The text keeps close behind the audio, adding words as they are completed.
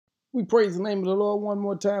We praise the name of the Lord one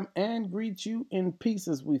more time and greet you in peace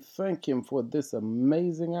as we thank Him for this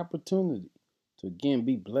amazing opportunity to again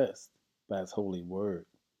be blessed by His holy word.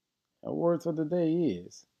 Our word for the day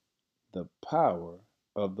is the power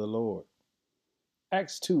of the Lord.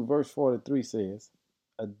 Acts 2 verse 43 says,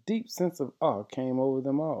 "A deep sense of awe came over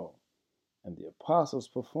them all, and the apostles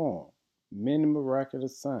performed many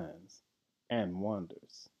miraculous signs and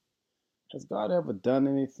wonders." Has God ever done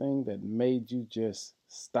anything that made you just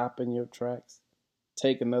stop in your tracks,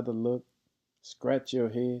 take another look, scratch your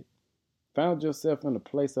head, found yourself in a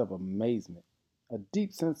place of amazement, a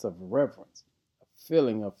deep sense of reverence, a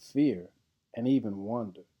feeling of fear, and even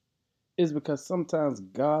wonder? It's because sometimes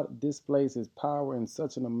God displays His power in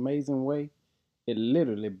such an amazing way, it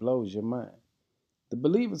literally blows your mind. The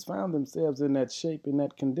believers found themselves in that shape, in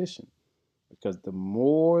that condition, because the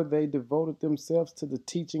more they devoted themselves to the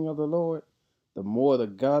teaching of the Lord, the more the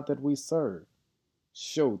God that we serve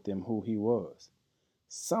showed them who He was.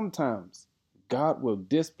 Sometimes God will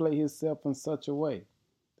display Himself in such a way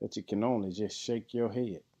that you can only just shake your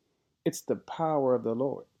head. It's the power of the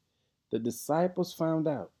Lord. The disciples found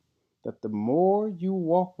out that the more you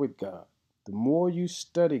walk with God, the more you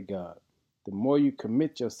study God, the more you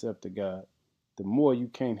commit yourself to God, the more you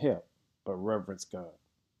can't help but reverence God.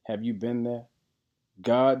 Have you been there?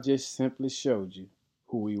 God just simply showed you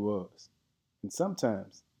who He was. And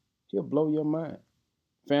sometimes He'll blow your mind.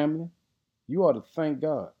 Family, you ought to thank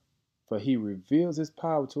God, for He reveals His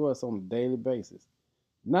power to us on a daily basis,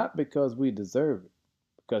 not because we deserve it,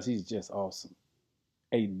 because He's just awesome.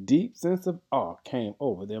 A deep sense of awe came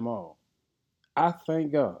over them all. I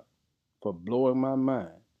thank God for blowing my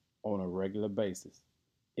mind on a regular basis.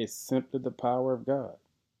 It's simply the power of God.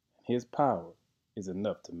 His power is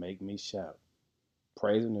enough to make me shout.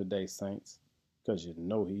 Praise Him today, saints, because you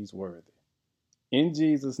know He's worthy. In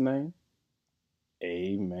Jesus' name,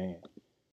 amen.